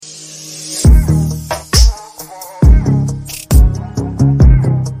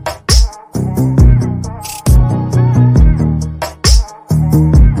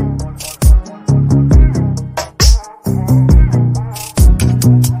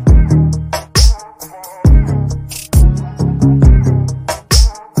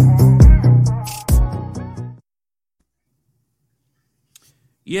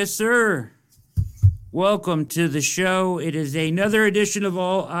Yes, sir. Welcome to the show. It is another edition of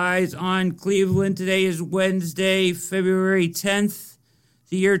All Eyes on Cleveland. Today is Wednesday, February 10th,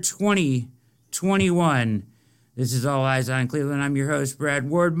 the year 2021. This is All Eyes on Cleveland. I'm your host, Brad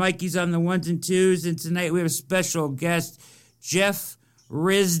Ward. Mikey's on the ones and twos, and tonight we have a special guest, Jeff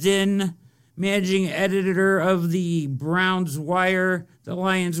Risdon, managing editor of the Browns Wire, the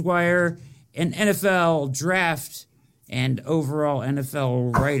Lions Wire, and NFL Draft, and overall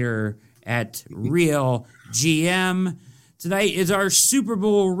NFL writer at Real GM. Tonight is our Super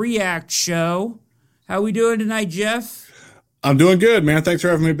Bowl React show. How we doing tonight, Jeff? I'm doing good, man. Thanks for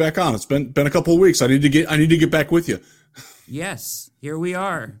having me back on. It's been a couple of weeks. I need to get back with you. Yes, here we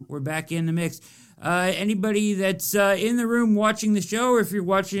are. We're back in the mix. Anybody that's in the room watching the show, or if you're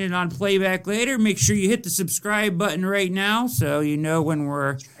watching it on playback later, make sure you hit the subscribe button right now so you know when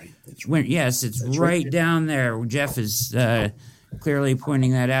we're. Yes, it's right down there. Jeff is clearly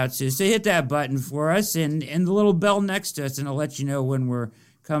pointing that out. So hit that button for us and the little bell next to us, and it'll let you know when we're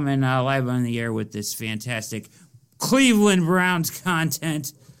coming live on the air with this fantastic Cleveland Browns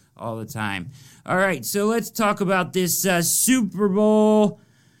content all the time. All right, so let's talk about this Super Bowl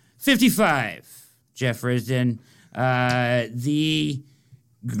 55. Jeff Risdon, the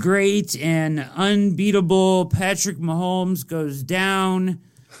great and unbeatable Patrick Mahomes goes down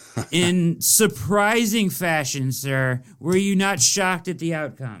in surprising fashion, sir. Were you not shocked at the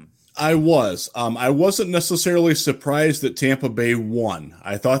outcome? I was. I wasn't necessarily surprised that Tampa Bay won.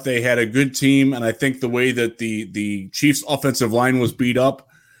 I thought they had a good team, and I think the way that the Chiefs' offensive line was beat up,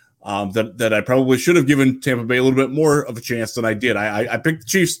 that I probably should have given Tampa Bay a little bit more of a chance than I did. I picked the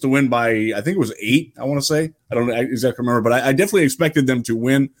Chiefs to win by, I think it was 8, I want to say. I don't exactly remember, but I definitely expected them to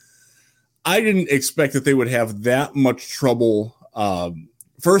win. I didn't expect that they would have that much trouble.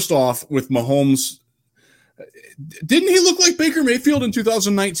 First off, with Mahomes, didn't he look like Baker Mayfield in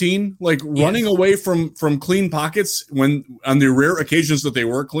 2019? Like running away from clean pockets when on the rare occasions that they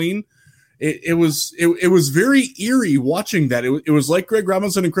were clean? It was very eerie watching that. It was like Greg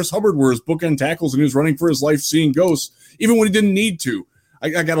Robinson and Chris Hubbard were his bookend tackles, and he was running for his life, seeing ghosts, even when he didn't need to.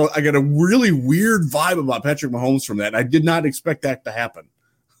 I got a really weird vibe about Patrick Mahomes from that. And I did not expect that to happen.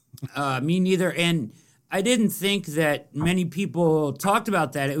 Me neither. And I didn't think that many people talked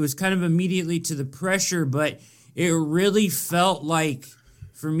about that. It was kind of immediately to the pressure, but it really felt like,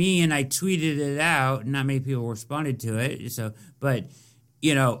 for me, and I tweeted it out, not many people responded to it. So, but,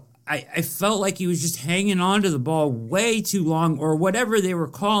 you know, I felt like he was just hanging on to the ball way too long, or whatever they were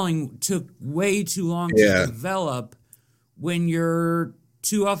calling took way too long to develop when your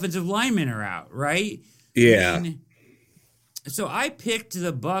two offensive linemen are out, right? Yeah. So I picked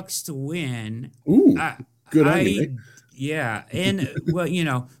the Bucs to win. Ooh, good on you. Yeah, and well, you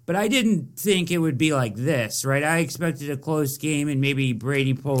know, but I didn't think it would be like this, right? I expected a close game and maybe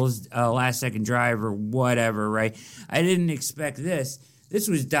Brady pulls a last-second drive or whatever, right? I didn't expect this. This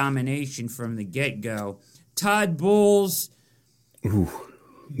was domination from the get-go. Todd Bowles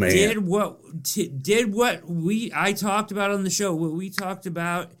did what I talked about on the show. What we talked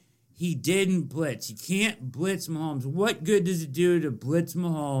about. He didn't blitz. You can't blitz Mahomes. What good does it do to blitz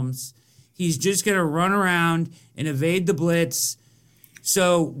Mahomes? He's just going to run around and evade the blitz.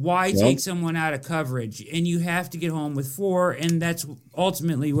 So why take someone out of coverage? And you have to get home with 4, and that's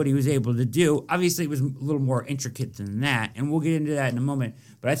ultimately what he was able to do. Obviously, it was a little more intricate than that, and we'll get into that in a moment.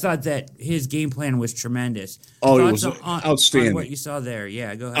 But I thought that his game plan was tremendous. Oh, it was outstanding. On what you saw there.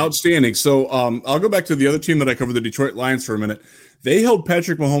 Yeah, go ahead. Outstanding. So I'll go back to the other team that I covered, the Detroit Lions, for a minute. They held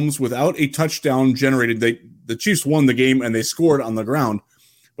Patrick Mahomes without a touchdown generated. The Chiefs won the game, and they scored on the ground.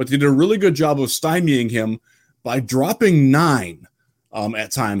 But they did a really good job of stymieing him by dropping 9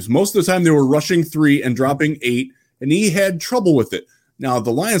 at times. Most of the time, they were rushing 3 and dropping 8, and he had trouble with it. Now, the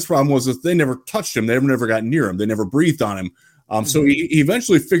Lions' problem was that they never touched him. They never got near him. They never breathed on him. So he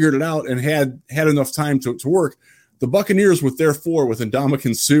eventually figured it out and had enough time to work. The Buccaneers, with their 4, with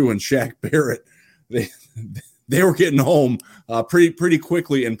Ndamukong Suh and Shaq Barrett, they were getting home pretty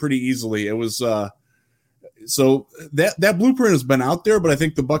quickly and pretty easily. It was so that blueprint has been out there, but I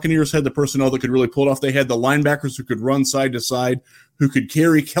think the Buccaneers had the personnel that could really pull it off. They had the linebackers who could run side to side, who could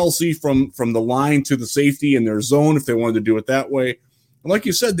carry Kelsey from the line to the safety in their zone if they wanted to do it that way. And like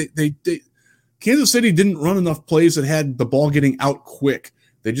you said, they Kansas City didn't run enough plays that had the ball getting out quick.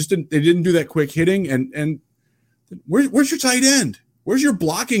 They didn't do that quick hitting. And where's your tight end? Where's your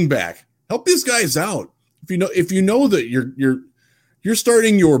blocking back? Help these guys out. If you know that you're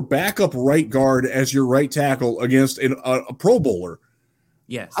starting your backup right guard as your right tackle against a Pro Bowler.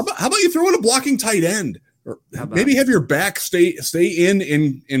 Yes. How about you throw in a blocking tight end, or maybe have your back stay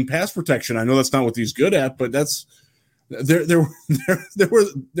in pass protection? I know that's not what he's good at, but that's there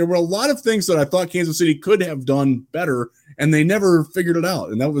were a lot of things that I thought Kansas City could have done better, and they never figured it out.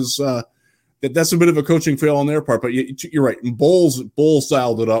 And that was that's a bit of a coaching fail on their part. But you're right. Bowles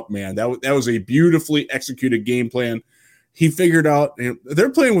dialed it up, man. That was a beautifully executed game plan. He figured out they're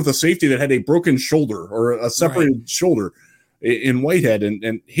playing with a safety that had a broken shoulder or a separated shoulder in Whitehead,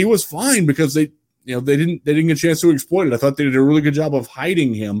 and he was fine because they didn't get a chance to exploit it. I thought they did a really good job of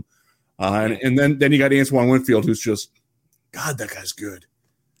hiding him. And then you got Antoine Winfield, who's just, God, that guy's good.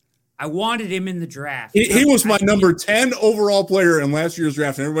 I wanted him in the draft. He was my number 10 overall player in last year's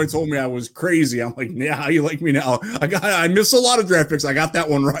draft, and everybody told me I was crazy. I'm like, yeah, how you like me now? I missed a lot of draft picks. I got that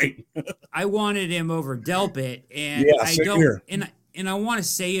one right. I wanted him over Delpit, and I don't. Here. And I want to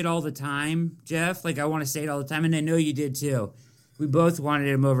say it all the time, Jeff. Like I want to say it all the time, and I know you did too. We both wanted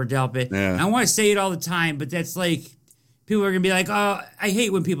him over Delpit. Yeah. I want to say it all the time, but that's like people are gonna be like, "Oh, I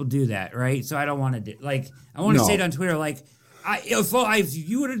hate when people do that," right? So I don't want to do. Like I want to say it on Twitter, like. If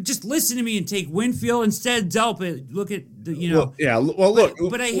you would have just listened to me and take Winfield instead, Delpit, look at the, look.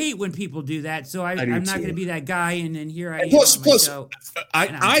 But I hate when people do that, so I'm not going to be that guy. And then here I am. Plus,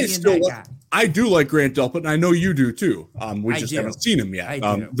 I do like Grant Delpit, and I know you do too. We just haven't seen him yet.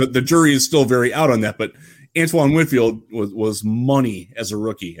 The jury is still very out on that, but Antoine Winfield was money as a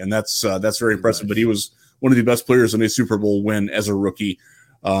rookie, and that's very impressive. But he was one of the best players in a Super Bowl win as a rookie.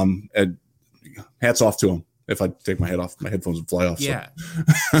 And hats off to him. If I take my head off, my headphones would fly off. Yeah.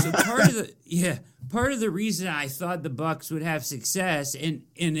 So part of the reason I thought the Bucs would have success, and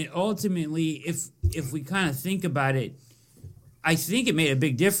it ultimately, if we kind of think about it, I think it made a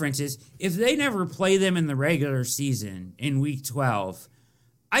big difference. Is if they never play them in the regular season in Week 12,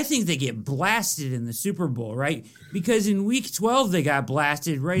 I think they get blasted in the Super Bowl, right? Because in Week 12 they got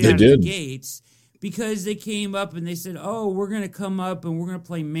blasted out of the gates. Because they came up and they said, "Oh, we're going to come up and we're going to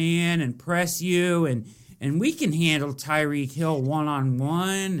play man and press you and we can handle Tyreek Hill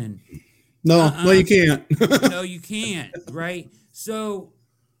one-on-one." And no, you can't. No, you can't, right? So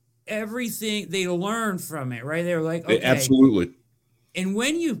everything they learn from it, right? They were like, okay. Absolutely. And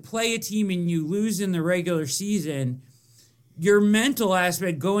when you play a team and you lose in the regular season, your mental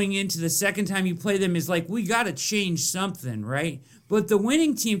aspect going into the second time you play them is like, we got to change something, right? But the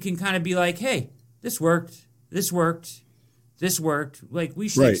winning team can kind of be like, hey, this worked. Like, we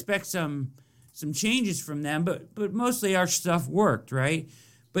should expect some changes from them, but mostly our stuff worked, right?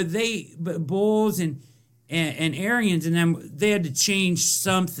 But Bowles and Arians and them, they had to change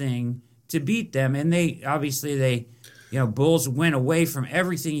something to beat them, and they Bowles went away from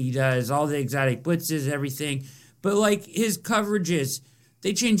everything he does, all the exotic blitzes, everything. But like his coverages,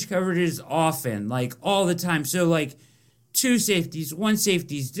 they change coverages often, like all the time. So like 2 safeties, 1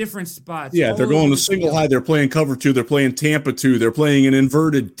 safeties, different spots. Yeah, they're going to single high. They're playing cover 2. They're playing Tampa 2. They're playing an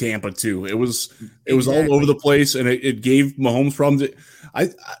inverted Tampa 2. It was all over the place, and it gave Mahomes problems.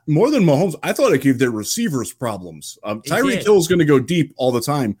 More than Mahomes, I thought it gave their receivers problems. Tyreek Hill is going to go deep all the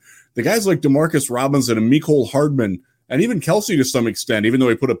time. The guys like Demarcus Robinson and Mecole Hardman, and even Kelsey to some extent, even though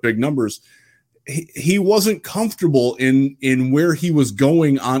he put up big numbers, he wasn't comfortable in where he was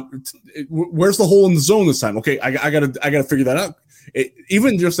going on. Where's the hole in the zone this time? Okay, I gotta figure that out.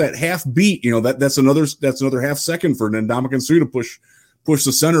 Even just that half beat, that's another half second for Ndamukong Suh to push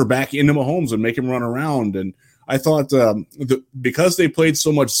the center back into Mahomes and make him run around. And I thought because they played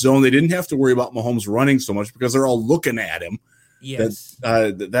so much zone, they didn't have to worry about Mahomes running so much because they're all looking at him. Yes,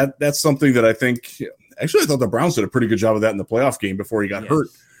 that's something that I think. Actually, I thought the Browns did a pretty good job of that in the playoff game before he got hurt.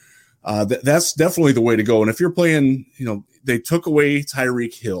 That's definitely the way to go. And if you're playing, they took away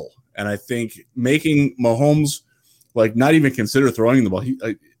Tyreek Hill, and I think making Mahomes not even consider throwing the ball.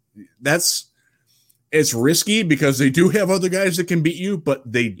 It's risky because they do have other guys that can beat you,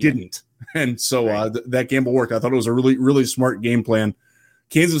 but they didn't. And so that gamble worked. I thought it was a really, really smart game plan.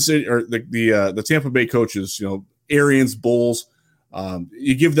 Kansas City or the Tampa Bay coaches, Arians, Bowles,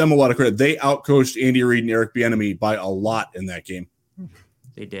 you give them a lot of credit. They outcoached Andy Reid and Eric Bieniemy by a lot in that game.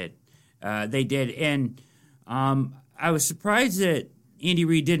 They did. And I was surprised that Andy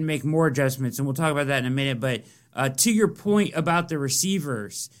Reid didn't make more adjustments, and we'll talk about that in a minute. But to your point about the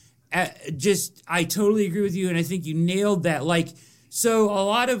receivers, I totally agree with you, and I think you nailed that. So a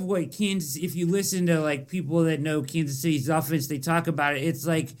lot of what Kansas, if you listen to people that know Kansas City's offense, they talk about it. It's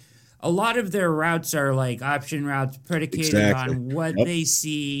a lot of their routes are option routes predicated on what they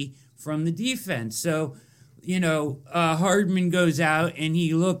see from the defense. So, Hardman goes out and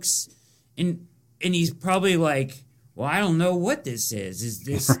he looks and he's probably well, I don't know what this is. Is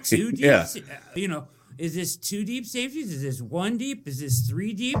this 2 deep? Yeah. Is this 2 deep safeties? Is this 1 deep? Is this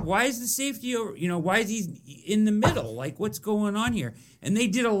 3 deep? Why is the safety over? Why is he in the middle? What's going on here? And they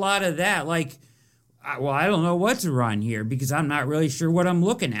did a lot of that. I don't know what to run here because I'm not really sure what I'm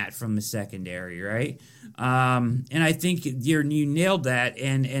looking at from the secondary, right? And I think you nailed that,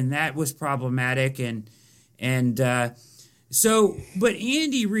 and that was problematic, but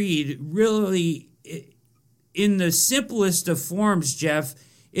Andy Reid really, in the simplest of forms, Jeff,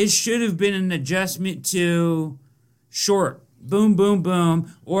 it should have been an adjustment to short, boom, boom,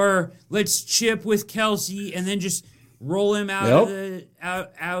 boom, or let's chip with Kelsey and then just roll him out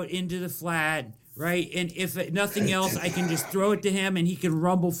out into the flat. Right, and if nothing else, I can just throw it to him, and he can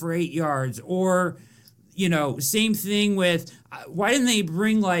rumble for 8 yards. Or, same thing with why didn't they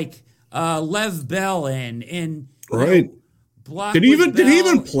bring like Lev Bell in and block? Did he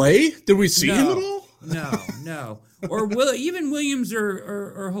even play? Did we see him at all? No. Or even Williams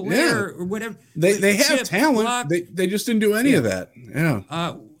or Hilaire or whatever. They have talent. Block, they just didn't do any of that. Yeah.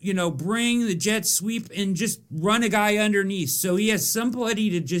 Bring the jet sweep and just run a guy underneath so he has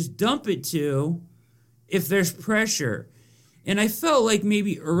somebody to just dump it to if there's pressure. And I felt like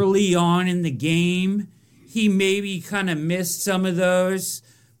maybe early on in the game, he maybe kind of missed some of those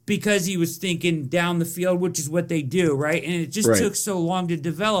because he was thinking down the field, which is what they do, right? And it just took so long to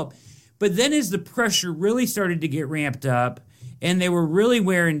develop. But then as the pressure really started to get ramped up and they were really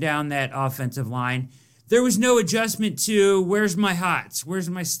wearing down that offensive line, there was no adjustment to where's my hots, where's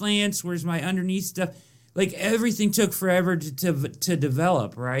my slants, where's my underneath stuff. Like everything took forever to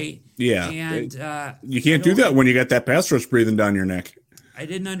develop, right? Yeah, and you can't do that when you got that pass rush breathing down your neck. I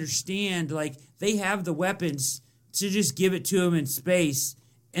didn't understand. Like they have the weapons to just give it to them in space,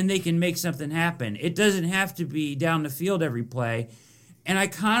 and they can make something happen. It doesn't have to be down the field every play. And I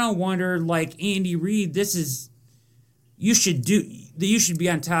kind of wonder, like Andy Reid, you should be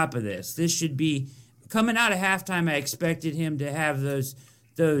on top of this. This should be. Coming out of halftime, I expected him to have those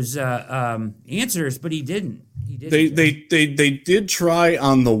answers, but he didn't. They did try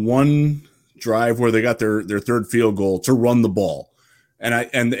on the one drive where they got their third field goal to run the ball,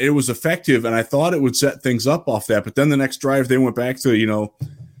 and it was effective, and I thought it would set things up off that. But then the next drive, they went back to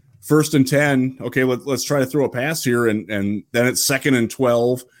 1st and 10. Okay, let's try to throw a pass here, and then it's 2nd and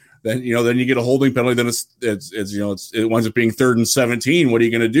 12. Then you get a holding penalty. Then it winds up being 3rd and 17. What are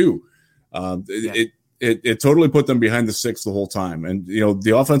you going to do? It totally put them behind the six the whole time. And,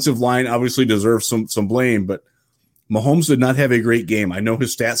 the offensive line obviously deserves some blame, but Mahomes did not have a great game. I know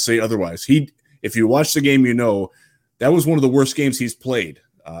his stats say otherwise. If you watch the game, that was one of the worst games he's played.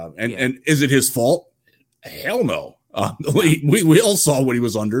 And is it his fault? Hell no. We all saw what he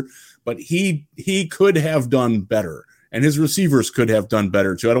was under, but he could have done better, and his receivers could have done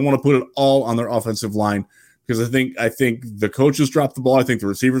better too. I don't want to put it all on their offensive line, because I think the coaches dropped the ball. I think the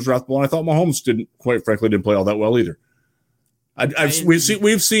receivers dropped the ball. And I thought Mahomes didn't play all that well either.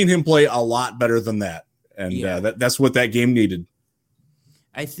 We've seen him play a lot better than that, and that's what that game needed.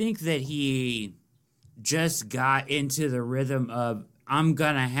 I think that he just got into the rhythm of I'm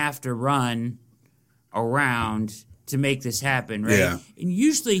gonna have to run around to make this happen, right? Yeah. And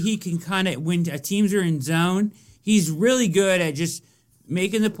usually he can kind of, when teams are in zone, he's really good at just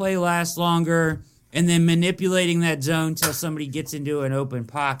making the play last longer and then manipulating that zone until somebody gets into an open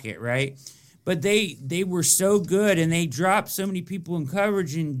pocket, right? But they were so good, and they dropped so many people in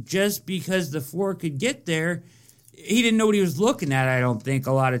coverage, and just because the four could get there, he didn't know what he was looking at, I don't think,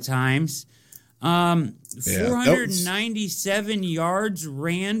 a lot of times. 497 yards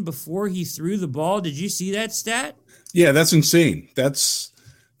ran before he threw the ball. Did you see that stat? Yeah, that's insane.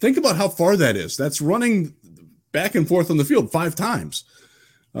 Think about how far that is. That's running back and forth on the field 5 times.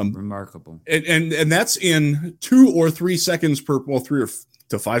 Remarkable. And that's in 2 or 3 seconds 3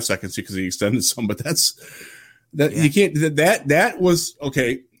 to 5 seconds because he extended some, but you can't, that was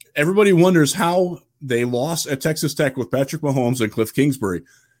okay. Everybody wonders how they lost at Texas Tech with Patrick Mahomes and Cliff Kingsbury.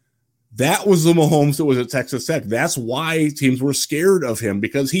 That was the Mahomes that was at Texas Tech. That's why teams were scared of him,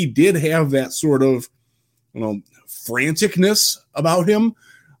 because he did have that sort of, franticness about him,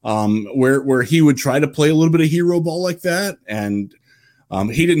 where he would try to play a little bit of hero ball like that. And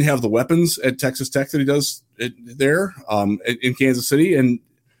he didn't have the weapons at Texas Tech that he does there in Kansas City, and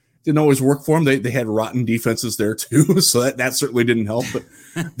didn't always work for him. They had rotten defenses there too, so that certainly didn't help. But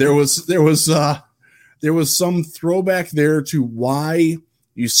there was some throwback there to why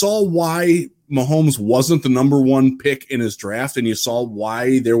you saw why Mahomes wasn't the number 1 pick in his draft, and you saw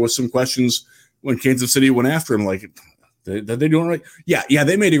why there was some questions when Kansas City went after him. Like, did they do it right? Yeah.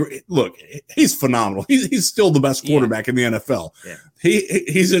 They made it. Look, he's phenomenal. He's still the best quarterback in the NFL. Yeah.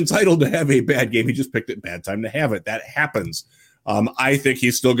 He's entitled to have a bad game. He just picked a bad time to have it. That happens. I think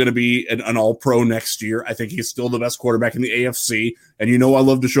he's still going to be an all-pro next year. I think he's still the best quarterback in the AFC. And I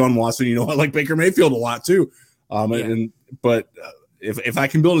love Deshaun Watson. I like Baker Mayfield a lot too. But if I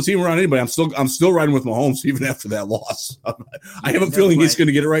can build a team around anybody, I'm still riding with Mahomes even after that loss. I have a feeling he's going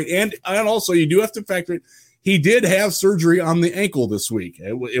to get it right. And also you do have to factor it. He did have surgery on the ankle this week,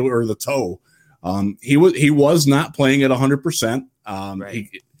 or the toe. He was not playing at 100%.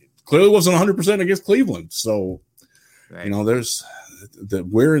 He clearly wasn't 100% against Cleveland. So, there's the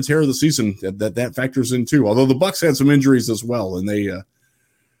wear and tear of the season that factors in too. Although the Bucs had some injuries as well, and they,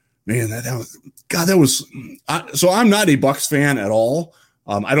 that was. So I'm not a Bucs fan at all.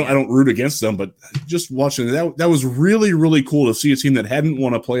 I don't root against them, but just watching that was really, really cool to see a team that hadn't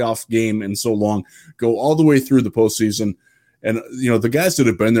won a playoff game in so long go all the way through the postseason. And, the guys that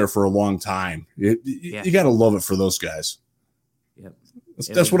have been there for a long time, you got to love it for those guys. Yep.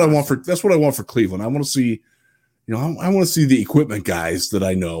 That's what I want for Cleveland. I want to see, I want to see the equipment guys that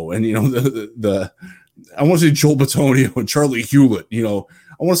I know. And, I want to see Joel Bitonio and Charlie Hewlett,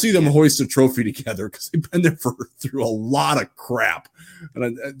 I want to see them hoist a trophy together because they've been there through a lot of crap.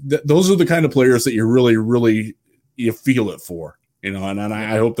 And those are the kind of players that you really, really, you feel it for, and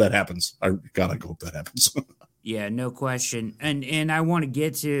I hope that happens. I hope that happens. Yeah, no question. And I want to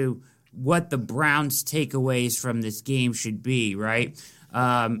get to what the Browns' takeaways from this game should be, right?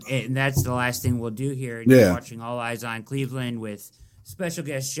 And that's the last thing we'll do here. You're watching All Eyes on Cleveland with special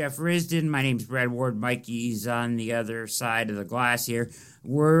guest Jeff Risdon. My name's Brad Ward. Mikey's on the other side of the glass here.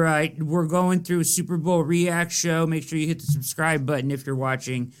 We're going through a Super Bowl react show. Make sure you hit the subscribe button if you're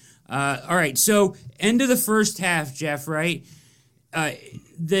watching. All right, so end of the first half, Jeff, right?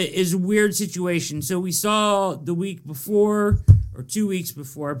 Is a weird situation. So we saw the week before, or 2 weeks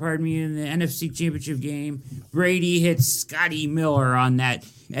before, pardon me, in the NFC Championship game, Brady hits Scotty Miller on that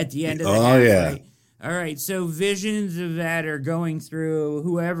at the end of the half, right? All right, so visions of that are going through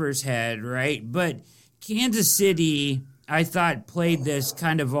whoever's head, right? But Kansas City, I thought, played this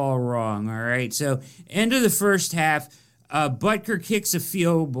kind of all wrong, all right? So end of the first half, Butker kicks a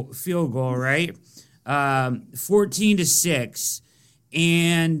field goal, right? 14-6,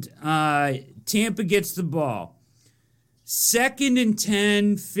 and Tampa gets the ball. 2nd and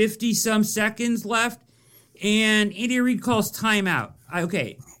 10, 50-some seconds left, and Andy Reid calls timeout. I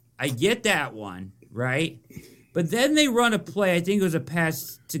get that one, right? But then they run a play, I think it was a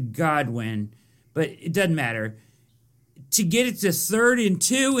pass to Godwin, but it doesn't matter, to get it to 3rd and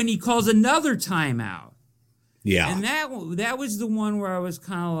 2, and he calls another timeout. Yeah. And that was the one where I was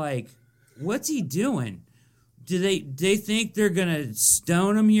kind of like, what's he doing? Do they think they're going to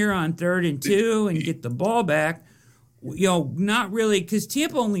stone him here on 3rd and 2 and get the ball back? Not really, because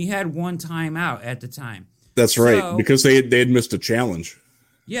Tampa only had one timeout at the time. That's right, because they had missed a challenge.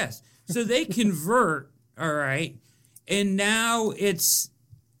 Yes. So they convert, all right, and now it's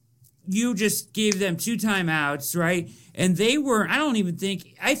you just gave them 2 timeouts, right? And they were,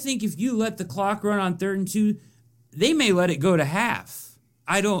 I think if you let the clock run on 3rd and 2, they may let it go to half.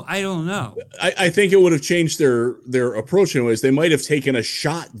 I don't know. I think it would have changed their approach in ways. They might have taken a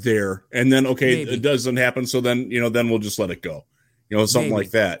shot there and then, maybe. It doesn't happen. So then, then we'll just let it go, something maybe.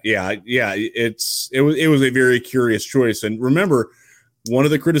 Like that. Yeah. It was a very curious choice. And remember, one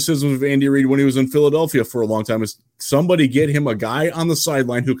of the criticisms of Andy Reid when he was in Philadelphia for a long time is somebody get him a guy on the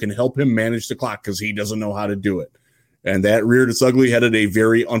sideline who can help him manage the clock because he doesn't know how to do it. And that reared its ugly head at a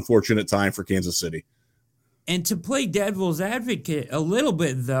very unfortunate time for Kansas City. And to play devil's advocate a little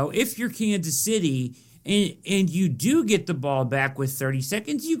bit, though, if you're Kansas City and you do get the ball back with 30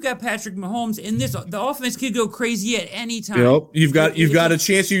 seconds, you've got Patrick Mahomes, and the offense could go crazy at any time. You've got a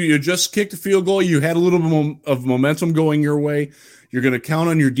chance. You just kicked a field goal. You had a little bit of momentum going your way. You're going to count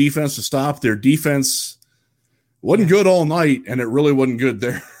on your defense to stop. Their defense wasn't good all night, and it really wasn't good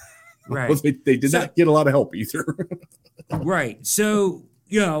there. Right. They did not get a lot of help either. Right. So,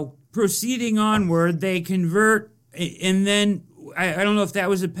 proceeding onward, they convert, and then I don't know if that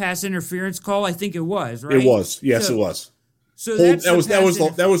was a pass interference call. I think it was, right? It was. Yes, it was. So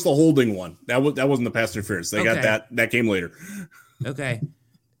that was the holding one. That wasn't the pass interference. They got that came later. Okay.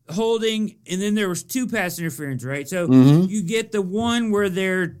 Holding, and then there was 2 pass interference, right? So you get the one where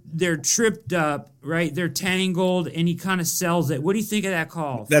they're tripped up, right? They're tangled, and he kind of sells it. What do you think of that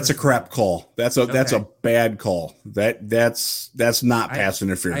call? That's a crap call. That's a bad call. That's not pass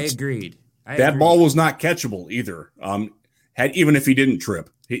interference. I agreed. That ball was not catchable either. Even if he didn't trip,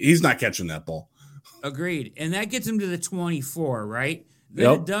 he's not catching that ball. Agreed, and that gets him to the 24, right?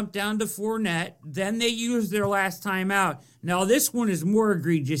 Then it dumped down to Fournette. Then they used their last timeout. Now, this one is more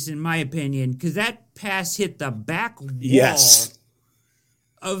egregious, in my opinion, because that pass hit the back wall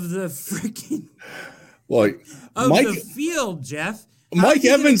of the freaking the field, Jeff. Mike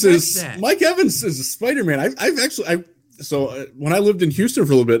Evans is a Spider-Man. When I lived in Houston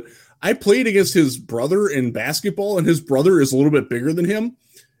for a little bit, I played against his brother in basketball, and his brother is a little bit bigger than him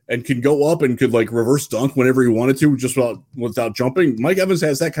and can go up and could like reverse dunk whenever he wanted to, just without jumping. Mike Evans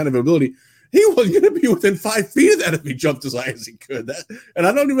has that kind of ability. He wasn't going to be within 5 feet of that if he jumped as high as he could. And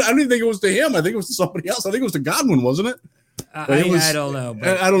I don't even think it was to him. I think it was to somebody else. I think it was to Godwin, wasn't it? I don't know.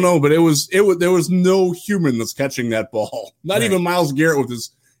 I don't know, but it was. There was no human that's catching that ball. Not even Myles Garrett with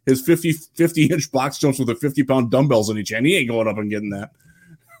his 50-inch box jumps with a 50-pound dumbbells in each hand. He ain't going up and getting that.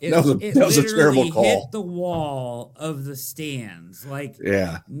 That was a terrible call. Hit the wall of the stands.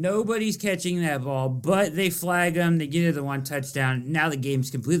 Nobody's catching that ball, but they flag them. They get it the 1 touchdown. Now the game's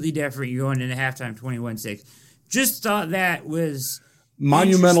completely different. You're going into halftime 21-6. Just thought that was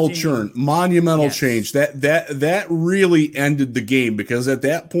monumental change. That really ended the game, because at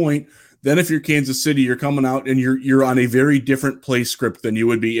that point, then if you're Kansas City, you're coming out and you're on a very different play script than you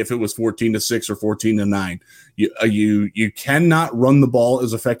would be if it was 14-6 or 14-9. You cannot run the ball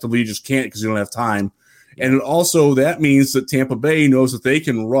as effectively. You just can't, because you don't have time. And it also, that means that Tampa Bay knows that they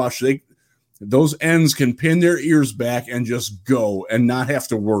can rush. Those ends can pin their ears back and just go and not have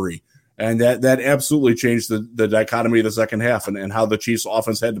to worry. And that absolutely changed the dichotomy of the second half and how the Chiefs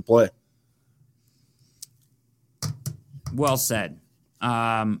offense had to play. Well said.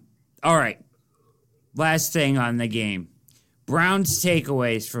 All right. Last thing on the game. Browns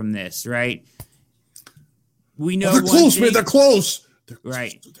takeaways from this, right? We know they're close, man. They're close.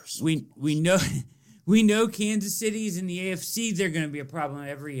 Right. We know Kansas City's in the AFC. They're going to be a problem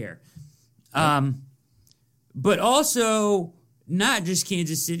every year. But also not just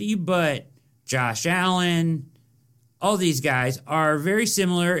Kansas City, but Josh Allen, all these guys are very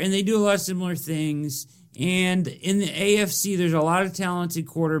similar, and they do a lot of similar things. And in the AFC, there's a lot of talented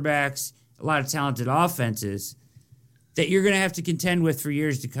quarterbacks, a lot of talented offenses that you're going to have to contend with for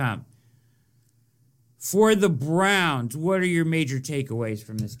years to come. For the Browns, what are your major takeaways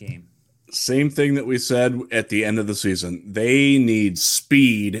from this game? Same thing that we said at the end of the season. They need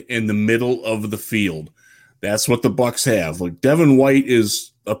speed in the middle of the field. That's what the Bucs have. Like, Devin White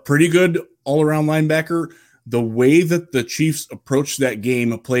is a pretty good all-around linebacker. The way that the Chiefs approached that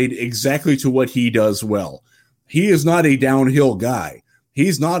game played exactly to what he does well. He is not a downhill guy.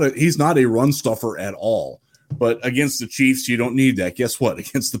 He's not a run stuffer at all. But against the Chiefs, you don't need that. Guess what?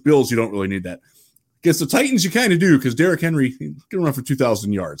 Against the Bills, you don't really need that. Against the Titans, you kind of do, because Derrick Henry can run for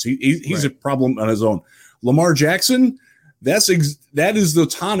 2,000 yards. He's a problem on his own. Lamar Jackson, that is the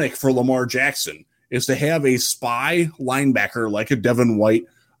tonic for Lamar Jackson, is to have a spy linebacker like a Devin White.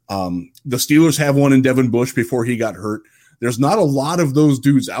 The Steelers have one in Devin Bush before he got hurt. There's not a lot of those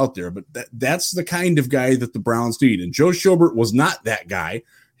dudes out there, but that's the kind of guy that the Browns need. And Joe Schobert was not that guy.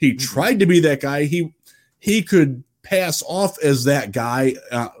 He tried to be that guy. He could pass off as that guy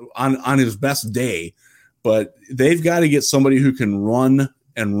on his best day, but they've got to get somebody who can run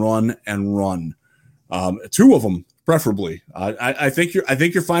and run and run. Two of them, preferably. I think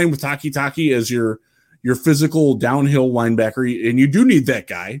you're fine with Taki as your physical downhill linebacker, and you do need that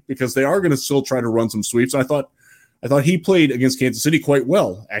guy because they are going to still try to run some sweeps. I thought he played against Kansas City quite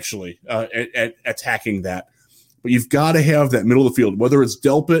well, actually, at attacking that. But you've got to have that middle of the field, whether it's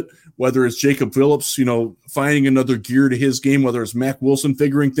Delpit, whether it's Jacob Phillips, finding another gear to his game, whether it's Mack Wilson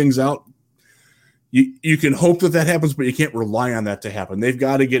figuring things out. You can hope that happens, but you can't rely on that to happen. They've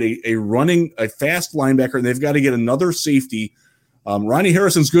got to get a fast linebacker, and they've got to get another safety. Ronnie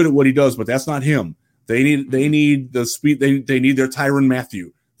Harrison's good at what he does, but that's not him. They need the speed. They need their Tyrann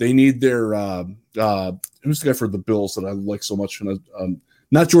Mathieu. They need their who's the guy for the Bills that I like so much?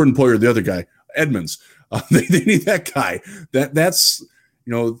 Not Jordan Poyer, the other guy, Edmonds. They need that guy. That's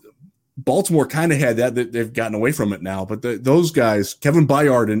Baltimore kind of had that. They've gotten away from it now. But those guys, Kevin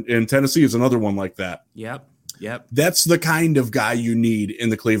Byard in Tennessee is another one like that. Yep. That's the kind of guy you need in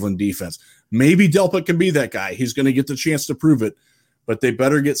the Cleveland defense. Maybe Delpit can be that guy. He's going to get the chance to prove it. But they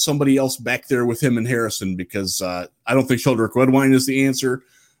better get somebody else back there with him and Harrison, because I don't think Sheldrick Redwine is the answer.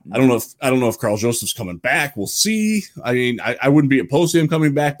 I don't know if Carl Joseph's coming back. We'll see. I mean, I wouldn't be opposed to him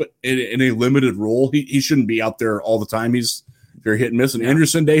coming back, but in a limited role, he shouldn't be out there all the time. He's very hit and miss. And Andrew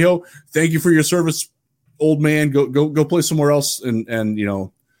Sendejo, thank you for your service, old man. Go play somewhere else, and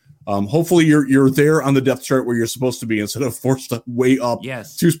hopefully you're there on the depth chart where you're supposed to be instead of forced way up,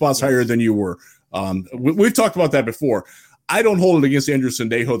 2 spots higher than you were. We've talked about that before. I don't hold it against Andrew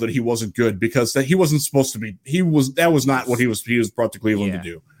Sendejo that he wasn't good, because he wasn't supposed to be. That was not what he was brought to Cleveland to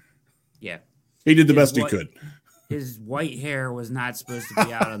do. Yeah, he did the best he could. His white hair was not supposed to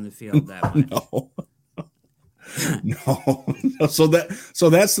be out on the field that much. No. So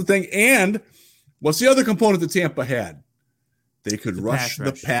that's the thing. And what's the other component that Tampa had? They could rush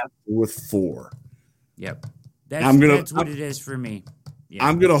the passer with 4. Yep, that's what it is for me.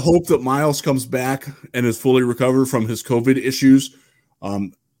 I'm going to hope that Miles comes back and is fully recovered from his COVID issues.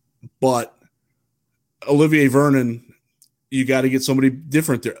 But Olivier Vernon, you got to get somebody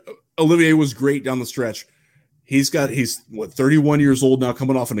different there. Olivier was great down the stretch. He's 31 years old now,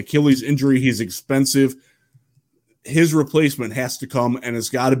 coming off an Achilles injury. He's expensive. His replacement has to come, and it's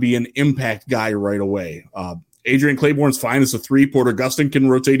got to be an impact guy right away. Adrian Claiborne's fine as a 3. Porter Gustin can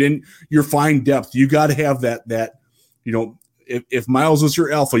rotate in. You're fine depth. You got to have that. If Miles is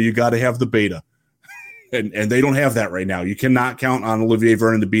your alpha, you got to have the beta, and they don't have that right now. You cannot count on Olivier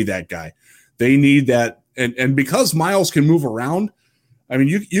Vernon to be that guy. They need that, and because Miles can move around. I mean,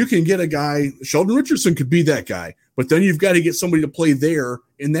 you can get a guy, Sheldon Richardson could be that guy, but then you've got to get somebody to play there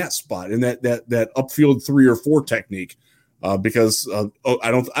in that spot, in that upfield 3 or 4 technique, because I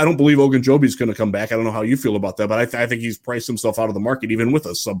don't believe Ogunjobi's going to come back. I don't know how you feel about that, but I think he's priced himself out of the market even with a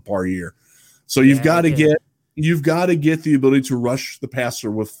subpar year. So you've got to get the ability to rush the passer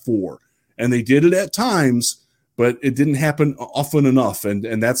with 4, and they did it at times, but it didn't happen often enough,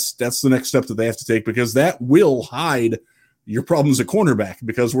 and that's the next step that they have to take, because that will hide your problems at cornerback,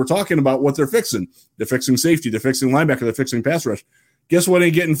 because we're talking about what they're fixing. They're fixing safety. They're fixing linebacker. They're fixing pass rush. Guess what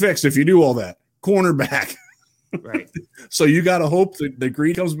ain't getting fixed if you do all that? Cornerback. Right. So you got to hope that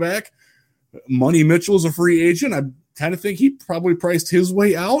Green comes back. Money Mitchell is a free agent. I kind of think he probably priced his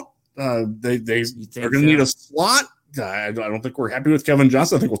way out. They are going to need a slot. I don't think we're happy with Kevin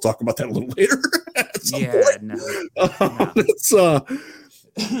Johnson. I think we'll talk about that a little later. At some point. No.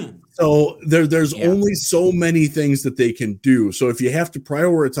 So there's only so many things that they can do. So if you have to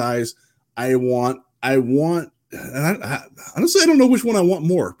prioritize, honestly, I don't know which one I want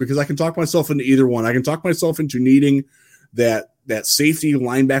more, because I can talk myself into either one. I can talk myself into needing that safety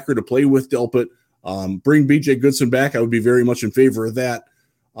linebacker to play with Delpit. Bring BJ Goodson back. I would be very much in favor of that.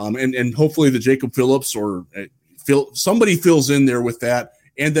 And hopefully the Jacob Phillips or somebody fills in there with that.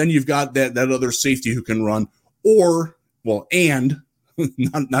 And then you've got that other safety who can run, and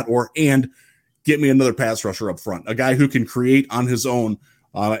get me another pass rusher up front, a guy who can create on his own,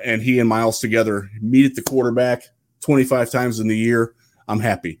 and he and Miles together meet at the quarterback 25 times in the year. I'm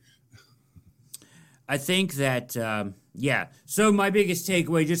happy. I think that, So my biggest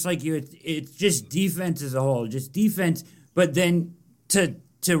takeaway, just like you, it's just defense as a whole, just defense. But then to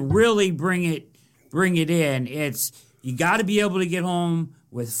really bring it in, it's you got to be able to get home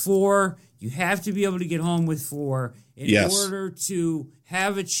with 4. You have to be able to get home with 4 in order to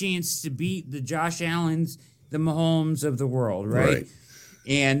have a chance to beat the Josh Allens, the Mahomes of the world, right?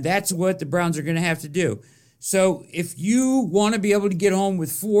 And that's what the Browns are going to have to do. So if you want to be able to get home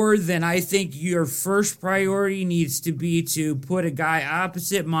with 4, then I think your first priority needs to be to put a guy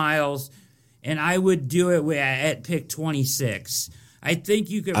opposite Miles, and I would do it at pick 26. I think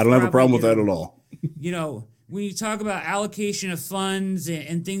you could. I don't have a problem with that at all. When you talk about allocation of funds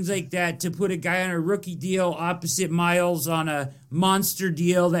and things like that, to put a guy on a rookie deal opposite Miles on a monster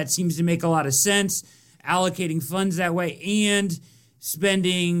deal, that seems to make a lot of sense. Allocating funds that way and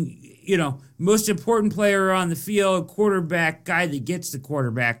spending, most important player on the field, quarterback, guy that gets the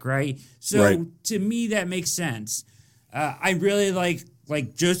quarterback, right? So to me, that makes sense. I really like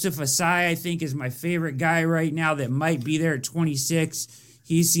Joseph Asai, I think, is my favorite guy right now that might be there at 26.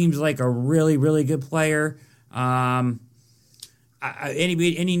 He seems like a really, really good player. Any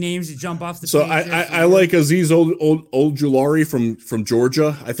names that jump off the page? So I like Aziz Ojulari from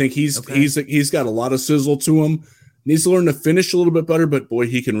Georgia. I think he's got a lot of sizzle to him. Needs to learn to finish a little bit better, but boy,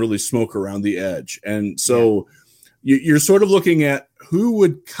 he can really smoke around the edge. And so you're sort of looking at who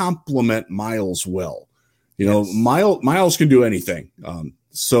would complement Miles well. Miles can do anything.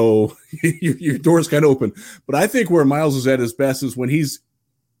 So your door's kind of open. But I think where Miles is at his best is when he's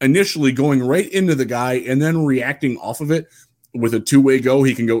initially going right into the guy and then reacting off of it with a two-way go.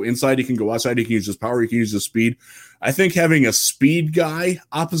 He can go inside, he can go outside, he can use his power, he can use his speed. I think having a speed guy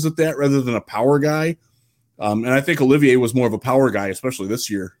opposite that rather than a power guy, and I think Olivier was more of a power guy, especially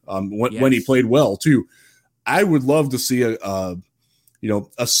this year, when he played well too. I would love to see a 6'3",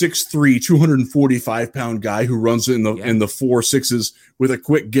 245-pound guy who runs in the 4.6s with a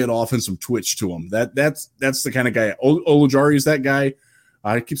quick get off and some twitch to him. That's the kind of guy. Olajari is that guy.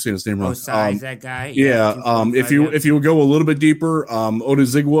 I keep saying his name wrong. Osai is that guy. Yeah. If you go a little bit deeper,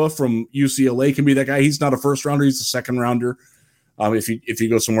 Odezigua from UCLA can be that guy. He's not a first rounder; he's a second rounder. If you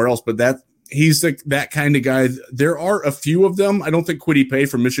go somewhere else, but he's that kind of guy. There are a few of them. I don't think Kwity Paye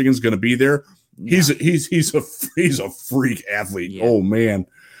from Michigan is going to be there. No. He's a freak athlete. Yeah. Oh man.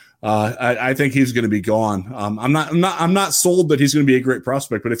 I think he's going to be gone. I'm not sold that he's going to be a great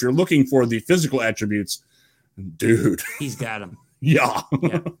prospect, but if you're looking for the physical attributes, dude, he's got them. Yeah.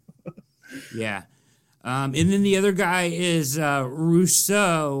 Yeah. And then the other guy is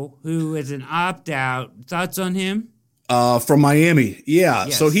Rousseau, who is an opt-out. Thoughts on him? From Miami. Yeah.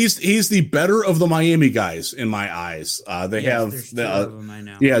 Yes. So he's the better of the Miami guys in my eyes. They have there's two of them, I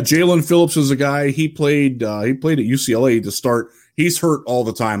know. Yeah, Jalen Phillips is a guy. He played at UCLA to start. He's hurt all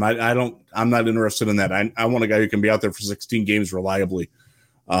the time. I'm not interested in that. I want a guy who can be out there for 16 games reliably.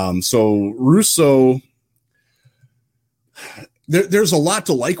 So Rousseau, there's a lot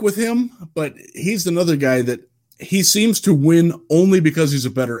to like with him, but he's another guy that he seems to win only because he's a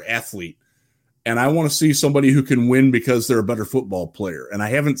better athlete. And I want to see somebody who can win because they're a better football player. And I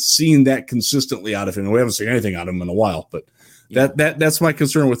haven't seen that consistently out of him. We haven't seen anything out of him in a while, but that's my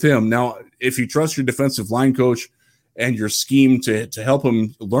concern with him. Now, if you trust your defensive line coach and your scheme to help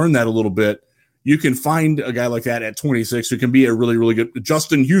him learn that a little bit, you can find a guy like that at 26 who can be a really, really good.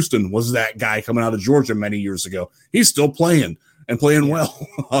 Justin Houston was that guy coming out of Georgia many years ago. He's still playing and playing well.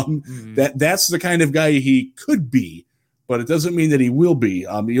 That's the kind of guy he could be. But it doesn't mean that he will be.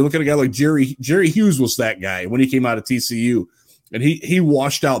 You look at a guy like Jerry Hughes was that guy when he came out of TCU, and he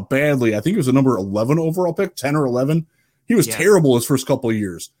washed out badly. I think it was a number 11 overall pick, 10 or 11. He was terrible his first couple of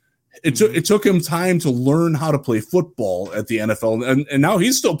years. It took him time to learn how to play football at the NFL, and now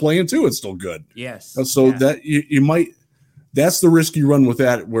he's still playing too. It's still good. Yes. So that you might, that's the risk you run with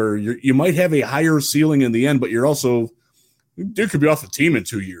that, where you might have a higher ceiling in the end, but you're also, dude could be off the team in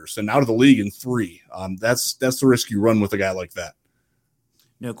 2 years and out of the league in 3. That's the risk you run with a guy like that.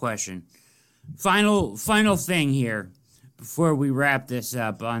 No question. Final thing here before we wrap this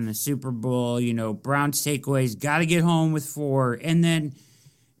up on the Super Bowl. Browns takeaways, got to get home with 4. And then,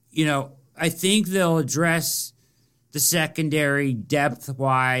 I think they'll address the secondary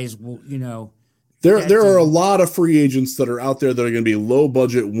depth-wise. There are a lot of free agents that are out there that are going to be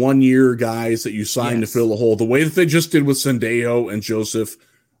low-budget, 1-year guys that you sign to fill a hole. The way that they just did with Sendejo and Joseph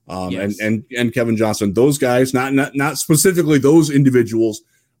and Kevin Johnson, those guys, not specifically those individuals,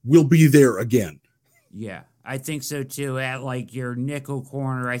 will be there again. Yeah, I think so too. At your nickel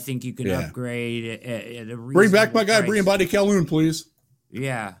corner, I think you can upgrade at a reasonable Bring back my guy, price. Brian Body Calhoun, please.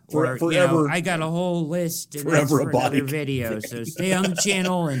 Yeah, forever. I got a whole list and that's for another video. So stay on the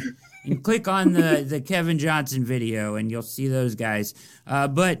channel and click on the Kevin Johnson video, and you'll see those guys.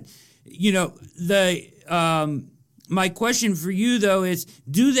 But my question for you though is: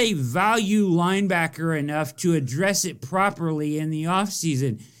 do they value linebacker enough to address it properly in the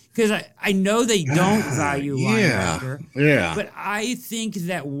offseason? Because I know they don't value linebacker. Yeah. But I think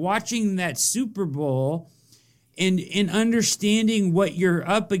that watching that Super Bowl and understanding what you're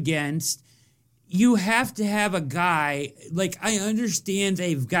up against, you have to have a guy. I understand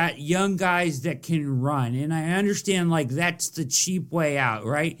they've got young guys that can run, and I understand that's the cheap way out,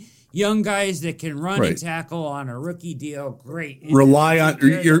 right? Young guys that can run and tackle on a rookie deal, great. And rely on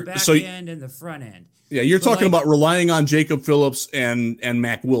your back end and the front end. Yeah, you're talking about relying on Jacob Phillips and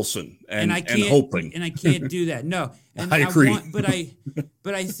Mac Wilson and hoping. And I can't do that. No. And I agree. But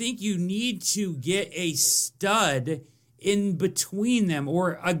I think you need to get a stud in between them,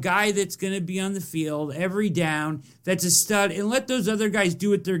 or a guy that's going to be on the field every down that's a stud, and let those other guys do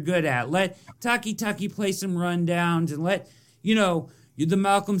what they're good at. Let Taki play some rundowns, and let, the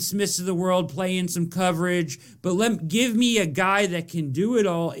Malcolm Smiths of the world play in some coverage, but give me a guy that can do it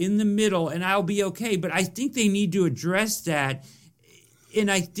all in the middle, and I'll be okay. But I think they need to address that,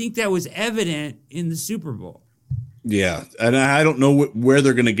 and I think that was evident in the Super Bowl. Yeah, and I don't know where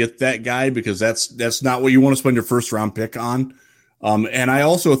they're going to get that guy, because that's not what you want to spend your first round pick on. And I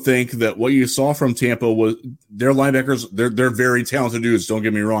also think that what you saw from Tampa was their linebackers. They're very talented dudes. Don't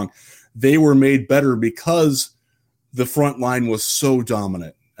get me wrong; they were made better because the front line was so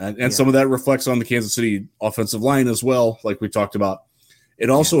dominant, and some of that reflects on the Kansas City offensive line as well, like we talked about.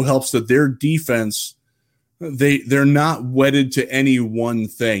 It also helps that their defense, they're not wedded to any one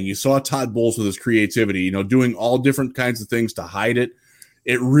thing. You saw Todd Bowles with his creativity, doing all different kinds of things to hide it.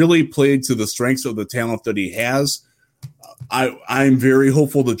 It really played to the strengths of the talent that he has. I'm very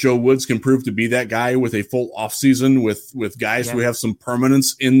hopeful that Joe Woods can prove to be that guy with a full offseason with guys who have some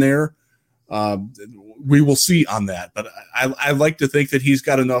permanence in there. We will see on that, but I like to think that he's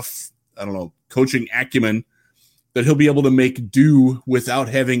got enough, coaching acumen that he'll be able to make do without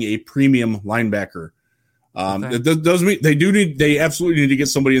having a premium linebacker. It doesn't mean they absolutely need to get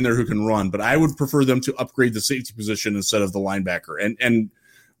somebody in there who can run, but I would prefer them to upgrade the safety position instead of the linebacker. And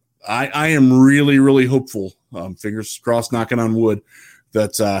I am really, really hopeful, fingers crossed, knocking on wood,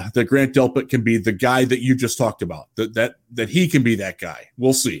 that Grant Delpit can be the guy that you just talked about, that he can be that guy.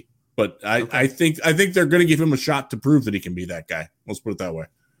 We'll see. But I think they're going to give him a shot to prove that he can be that guy. Let's put it that way.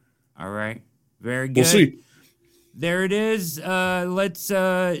 All right. Very good. We'll see. There it is. Let's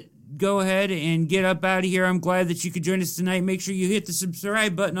go ahead and get up out of here. I'm glad that you could join us tonight. Make sure you hit the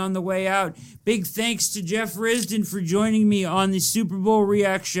subscribe button on the way out. Big thanks to Jeff Risdon for joining me on the Super Bowl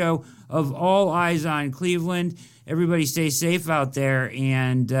React Show of All Eyes on Cleveland. Everybody stay safe out there.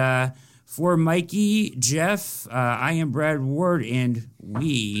 And for Mikey, Jeff, I am Brad Ward, and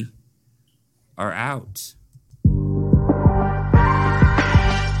we are out.